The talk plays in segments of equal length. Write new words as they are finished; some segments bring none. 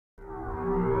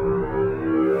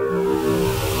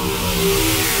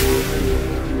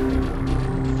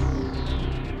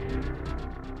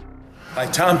Hi,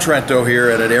 Tom Trento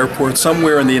here at an airport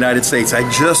somewhere in the United States. I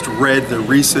just read the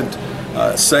recent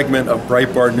segment of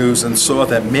Breitbart News and saw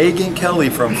that Megyn Kelly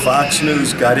from Fox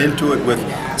News got into it with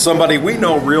somebody we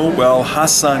know real well,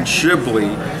 Hassan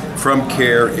Shibly from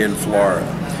CAIR in Florida.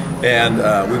 And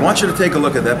we want you to take a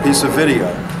look at that piece of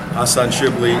video, Hassan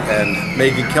Shibly and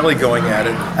Megyn Kelly going at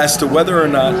it as to whether or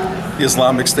not the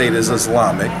Islamic State is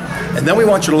Islamic. And then we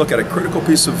want you to look at a critical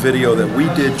piece of video that we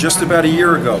did just about a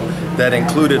year ago that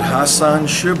included Hassan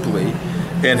Shibly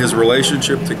and his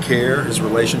relationship to CAIR, his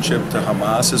relationship to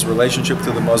Hamas, his relationship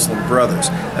to the Muslim Brothers,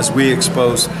 as we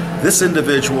expose this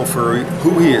individual for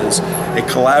who he is, a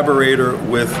collaborator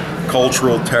with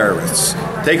cultural terrorists.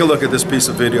 Take a look at this piece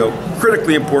of video,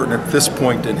 critically important at this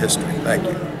point in history. Thank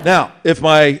you. Now, if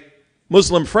my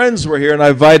Muslim friends were here, and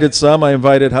I invited some, I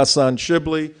invited Hassan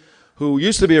Shibly, who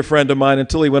used to be a friend of mine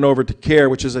until he went over to CAIR,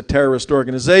 which is a terrorist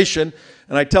organization.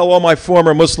 And I tell all my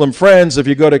former Muslim friends, if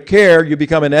you go to CAIR, you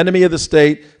become an enemy of the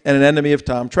state and an enemy of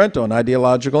Tom Trento, an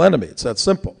ideological enemy. It's that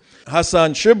simple.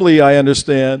 Hassan Shibly, I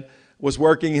understand, was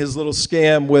working his little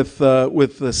scam with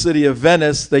the city of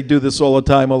Venice. They do this all the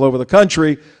time all over the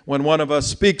country. When one of us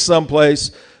speaks someplace,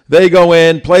 they go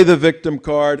in, play the victim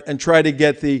card, and try to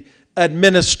get the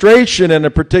administration in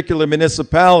a particular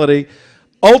municipality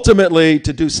ultimately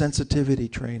to do sensitivity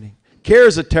training. CAIR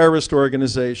is a terrorist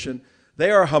organization. They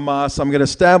are Hamas. I'm going to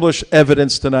establish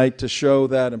evidence tonight to show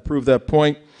that and prove that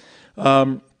point.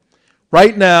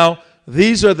 Right now,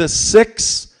 these are the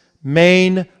 6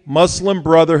 main Muslim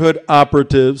Brotherhood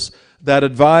operatives that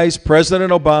advise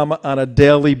President Obama on a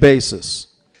daily basis.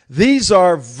 These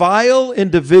are vile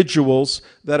individuals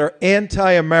that are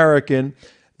anti-American.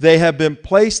 They have been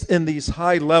placed in these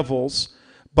high levels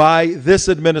by this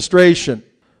administration.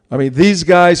 I mean, these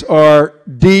guys are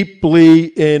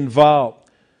deeply involved.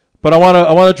 But I want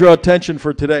to draw attention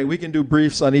for today. We can do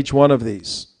briefs on each one of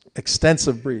these,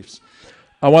 extensive briefs.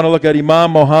 I want to look at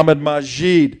Imam Mohammed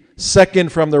Majid,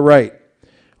 second from the right.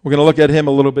 We're going to look at him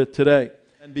a little bit today.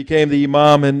 And became the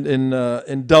imam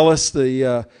in Dulles,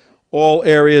 the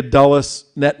all-area Dulles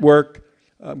network.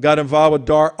 Got involved with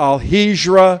Dar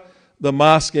al-Hijra, the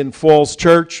mosque in Falls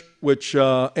Church, which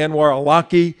Anwar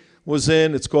al-Awlaki was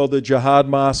in. It's called the Jihad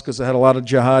Mosque because it had a lot of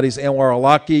jihadis. Anwar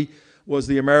al-Awlaki was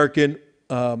the American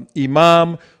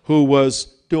imam who was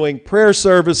doing prayer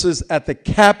services at the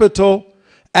Capitol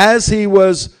as he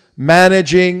was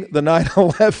managing the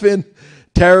 9/11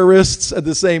 terrorists at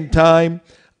the same time.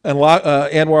 And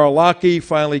Anwar al-Awlaki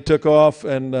finally took off,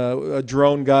 and a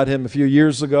drone got him a few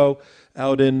years ago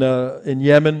out in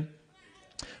Yemen.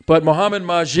 But Mohammed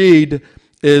Majid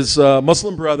is a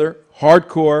Muslim brother,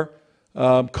 hardcore,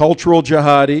 cultural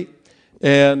jihadi,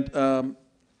 and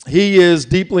he is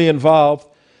deeply involved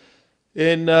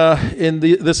in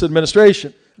this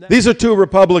administration. These are 2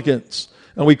 Republicans,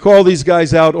 and we call these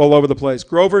guys out all over the place.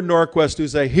 Grover Norquist,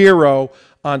 who's a hero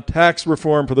on tax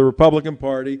reform for the Republican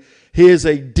Party. He is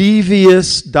a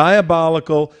devious,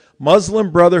 diabolical Muslim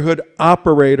Brotherhood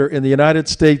operator in the United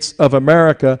States of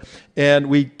America, and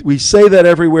we say that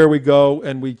everywhere we go,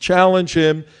 and we challenge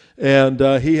him, and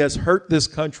he has hurt this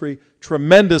country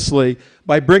tremendously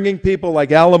by bringing people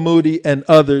like Alamoudi and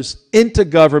others into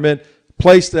government,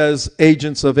 placed as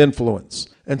agents of influence.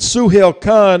 And Suhail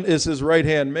Khan is his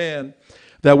right-hand man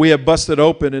that we have busted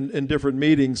open in different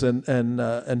meetings and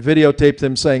videotaped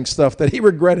him saying stuff that he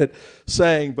regretted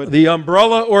saying. But the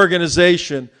umbrella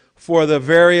organization for the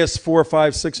various 400,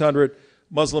 500, 600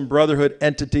 Muslim Brotherhood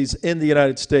entities in the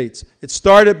United States. It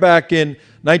started back in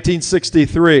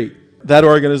 1963, that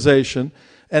organization,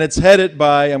 and it's headed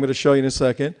by, I'm going to show you in a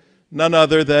second, none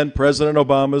other than President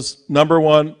Obama's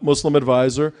 #1 Muslim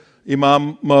advisor,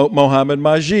 Imam Mohammed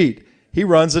Majid. He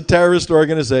runs a terrorist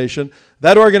organization.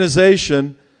 That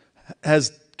organization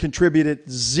has contributed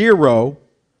zero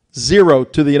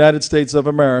to the United States of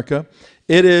America.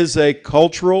 It is a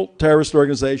cultural terrorist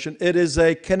organization. It is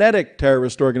a kinetic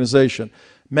terrorist organization.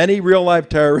 Many real-life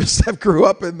terrorists have grew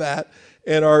up in that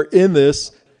and are in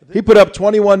this. He put up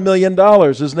 $21 million.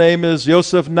 His name is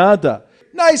Yosef Nada.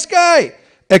 Nice guy,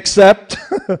 except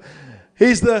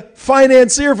he's the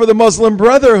financier for the Muslim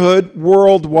Brotherhood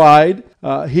worldwide.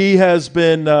 He has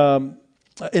been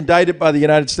indicted by the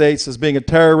United States as being a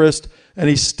terrorist, and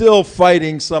he's still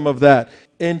fighting some of that.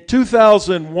 In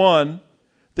 2001,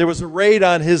 there was a raid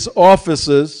on his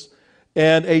offices,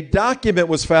 and a document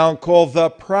was found called The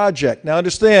Project. Now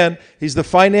understand, he's the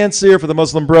financier for the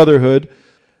Muslim Brotherhood.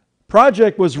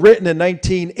 Project was written in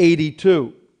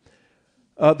 1982.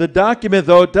 The document,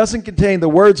 though, it doesn't contain the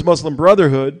words Muslim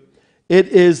Brotherhood. It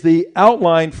is the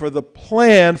outline for the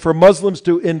plan for Muslims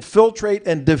to infiltrate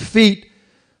and defeat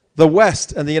the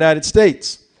West and the United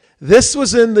States. This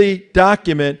was in the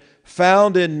document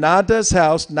found in Nada's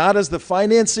house. Nada's the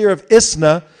financier of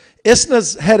ISNA.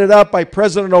 ISNA's headed up by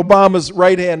President Obama's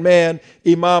right-hand man,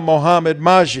 Imam Mohammed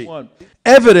Majid.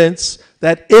 Evidence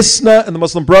that ISNA and the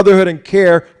Muslim Brotherhood and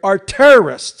CAIR are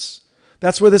terrorists.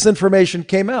 That's where this information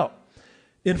came out.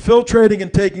 Infiltrating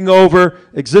and taking over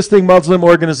existing Muslim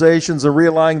organizations and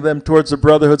realigning them towards the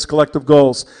Brotherhood's collective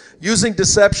goals. Using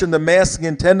deception to mask the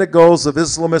intended goals of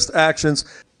Islamist actions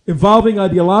involving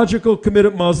ideological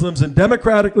committed Muslims in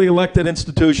democratically elected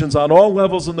institutions on all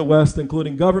levels in the West,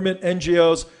 including government,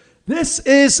 NGOs. This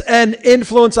is an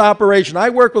influence operation. I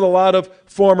work with a lot of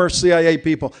former CIA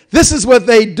people. This is what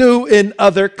they do in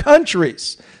other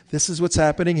countries. This is what's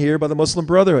happening here by the Muslim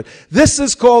Brotherhood. This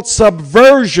is called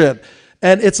subversion,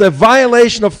 and it's a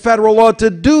violation of federal law to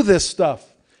do this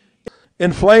stuff.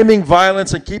 Inflaming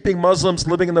violence and keeping Muslims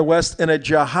living in the West in a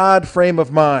jihad frame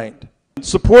of mind.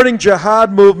 Supporting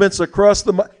jihad movements across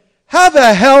the... How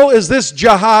the hell is this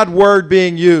jihad word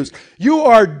being used? You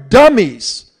are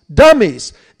dummies.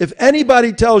 Dummies. If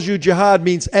anybody tells you jihad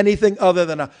means anything other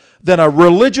than a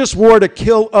religious war to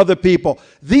kill other people,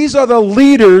 these are the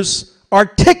leaders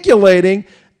articulating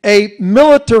a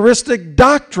militaristic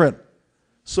doctrine.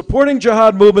 Supporting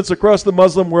jihad movements across the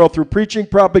Muslim world through preaching,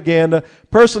 propaganda,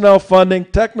 personnel funding,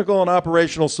 technical and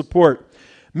operational support.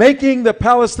 Making the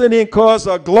Palestinian cause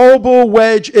a global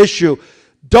wedge issue.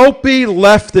 Dopey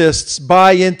leftists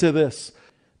buy into this.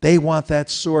 They want that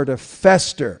sort of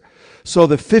fester. So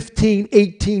the 15,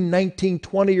 18, 19,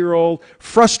 20-year-old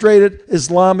frustrated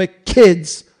Islamic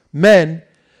kids, men,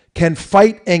 can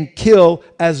fight and kill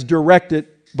as directed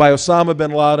by Osama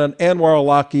bin Laden, Anwar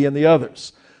al-Awlaki, and the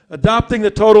others. Adopting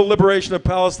the total liberation of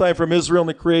Palestine from Israel and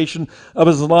the creation of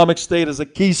an Islamic State as a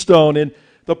keystone in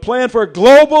the plan for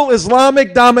global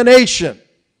Islamic domination.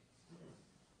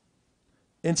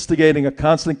 Instigating a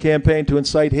constant campaign to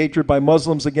incite hatred by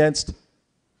Muslims against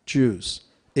Jews.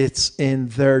 It's in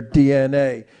their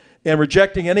DNA. And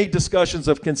rejecting any discussions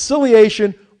of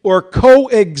conciliation or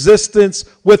coexistence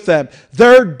with them.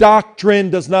 Their doctrine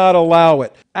does not allow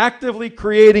it. Actively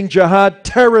creating jihad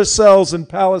terrorist cells in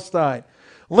Palestine.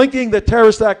 Linking the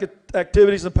terrorist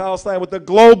activities in Palestine with the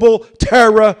global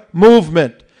terror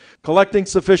movement. Collecting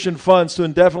sufficient funds to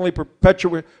indefinitely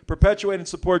perpetuate and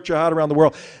support jihad around the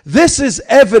world. This is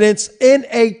evidence in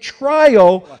a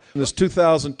trial. There's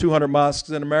 2,200 mosques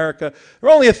in America. There were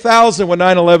only 1,000 when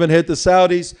 9/11 hit. The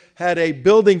Saudis had a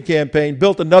building campaign,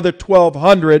 built another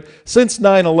 1,200 since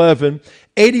 9/11.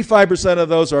 85% of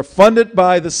those are funded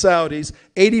by the Saudis.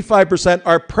 85%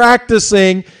 are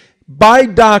practicing by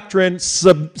doctrine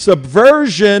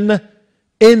subversion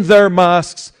in their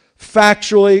mosques.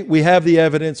 Factually, we have the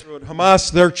evidence.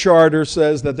 Hamas, their charter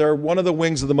says that they're one of the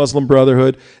wings of the Muslim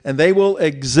Brotherhood, and they will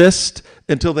exist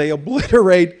until they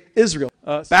obliterate Israel.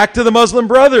 Back to the Muslim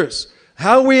Brothers.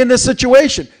 How are we in this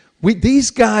situation?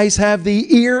 These guys have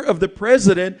the ear of the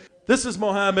president. This is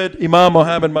Imam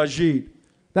Mohammed Majid.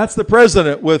 That's the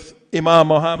president with Imam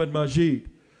Mohammed Majid.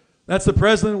 That's the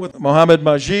president with Mohammed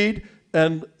Majid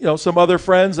and some other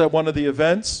friends at one of the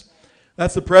events.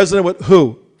 That's the president with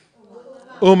who?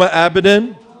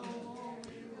 Abedin.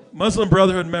 Muslim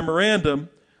Brotherhood Memorandum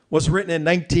was written in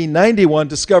 1991,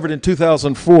 discovered in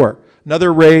 2004.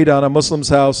 Another raid on a Muslim's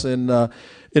house in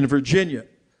Virginia.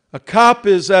 A cop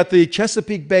is at the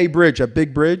Chesapeake Bay Bridge, a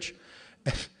big bridge.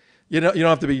 You don't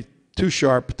have to be too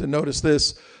sharp to notice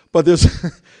this, but there's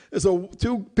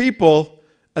two people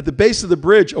at the base of the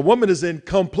bridge. A woman is in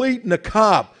complete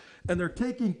niqab, and they're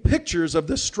taking pictures of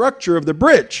the structure of the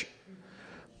bridge.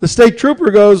 The state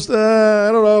trooper goes,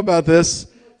 I don't know about this.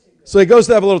 So he goes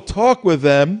to have a little talk with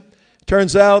them.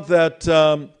 Turns out that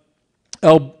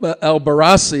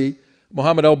al-Barasi,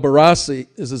 Mohammed al-Barasi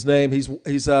is his name.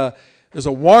 There's a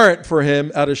warrant for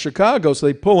him out of Chicago. So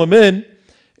they pull him in,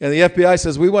 and the FBI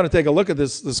says, we want to take a look at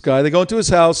this guy. They go into his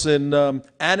house in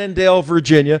Annandale,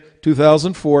 Virginia,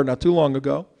 2004, not too long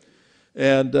ago.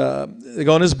 And they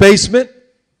go in his basement,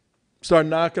 start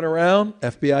knocking around.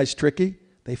 FBI's tricky.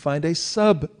 They find a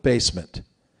sub-basement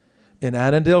in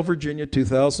Annandale, Virginia,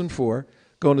 2004.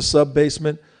 Go into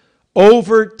sub-basement.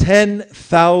 Over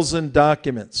 10,000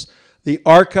 documents. The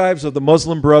archives of the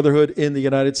Muslim Brotherhood in the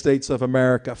United States of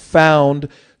America found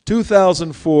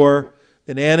 2004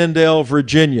 in Annandale,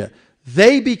 Virginia.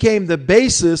 They became the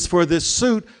basis for this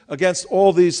suit against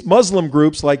all these Muslim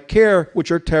groups like CAIR, which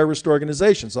are terrorist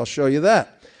organizations. I'll show you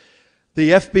that.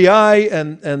 The FBI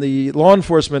and the law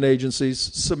enforcement agencies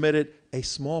submitted a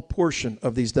small portion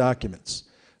of these documents.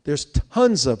 There's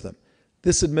tons of them.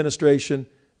 This administration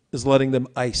is letting them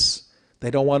ice.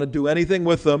 They don't want to do anything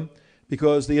with them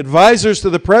because the advisors to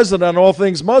the president on all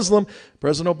things Muslim,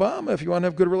 President Obama, if you want to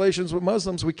have good relations with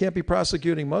Muslims, we can't be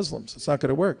prosecuting Muslims. It's not going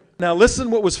to work. Now listen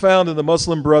what was found in the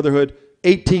Muslim Brotherhood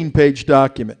 18-page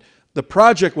document. The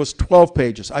project was 12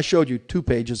 pages. I showed you 2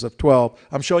 pages of 12.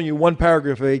 I'm showing you 1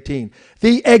 paragraph of 18.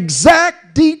 The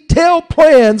exact detailed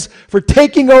plans for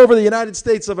taking over the United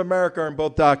States of America are in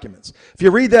both documents. If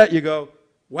you read that, you go,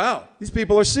 wow, these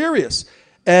people are serious.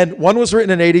 And one was written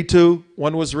in 82,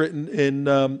 one was written in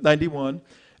 91.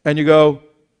 And you go,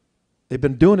 they've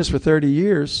been doing this for 30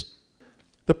 years.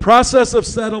 The process of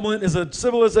settlement is a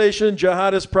civilization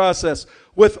jihadist process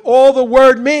with all the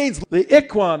word means. The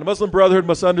Ikhwan, the Muslim Brotherhood,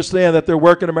 must understand that their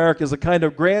work in America is a kind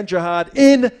of grand jihad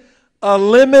in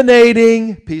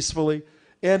eliminating peacefully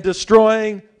and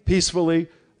destroying peacefully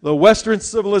the Western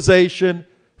civilization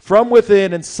from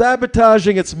within and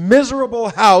sabotaging its miserable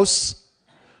house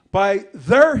by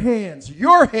their hands,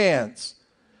 your hands,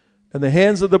 and the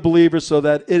hands of the believers, so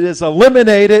that it is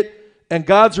eliminated and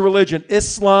God's religion,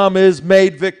 Islam, is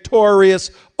made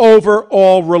victorious over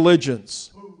all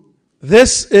religions.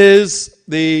 This is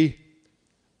the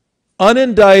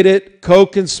unindicted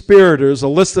co-conspirators, a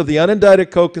list of the unindicted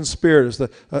co-conspirators,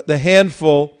 the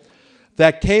handful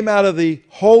that came out of the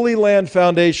Holy Land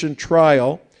Foundation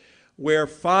trial, where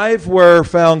 5 were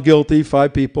found guilty,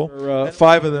 5 people.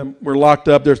 5 of them were locked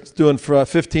up. They're doing for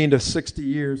 15 to 60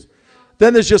 years.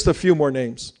 Then there's just a few more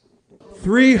names.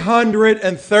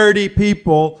 330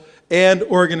 people and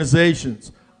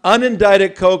organizations.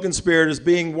 Unindicted co-conspirators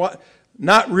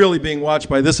not really being watched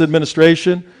by this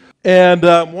administration. And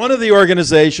one of the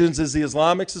organizations is the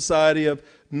Islamic Society of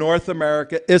North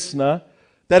America, ISNA,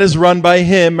 that is run by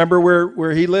him. Remember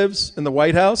where he lives? In the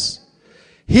White House?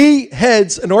 He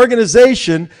heads an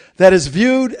organization that is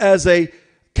viewed as a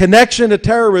connection to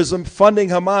terrorism, funding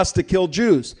Hamas to kill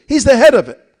Jews. He's the head of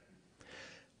it.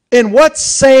 In what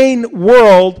sane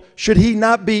world should he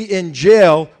not be in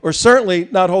jail, or certainly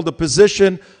not hold the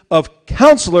position of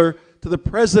counselor to the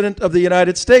President of the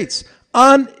United States?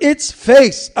 On its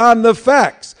face, on the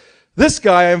facts. This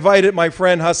guy, I invited my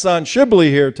friend Hassan Shibly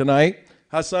here tonight.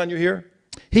 Hassan, you here?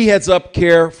 He heads up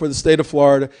CAIR for the state of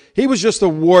Florida. He was just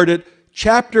awarded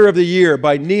Chapter of the Year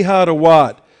by Nihad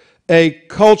Awad, a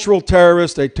cultural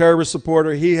terrorist, a terrorist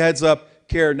supporter. He heads up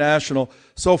CAIR National.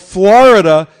 So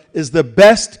Florida is the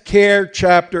best CAIR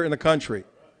chapter in the country.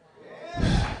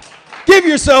 Give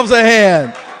yourselves a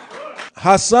hand.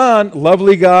 Hassan,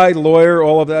 lovely guy, lawyer,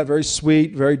 all of that, very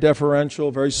sweet, very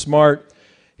deferential, very smart.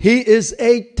 He is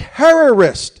a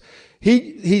terrorist.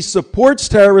 He supports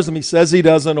terrorism. He says he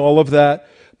doesn't, all of that.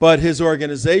 But his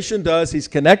organization does. He's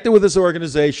connected with his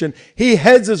organization. He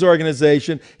heads his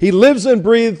organization. He lives and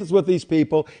breathes with these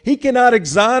people. He cannot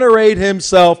exonerate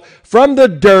himself from the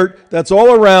dirt that's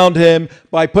all around him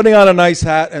by putting on a nice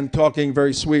hat and talking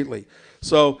very sweetly.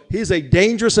 So he's a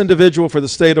dangerous individual for the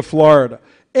state of Florida.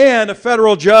 And a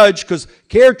federal judge, because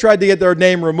CAIR tried to get their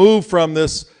name removed from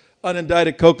this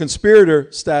unindicted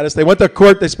co-conspirator status. They went to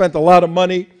court. They spent a lot of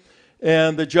money.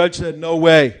 And the judge said, no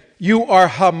way. You are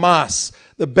Hamas.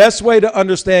 The best way to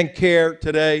understand CAIR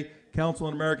today, Council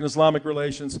on American Islamic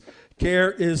Relations,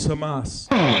 CAIR is Hamas.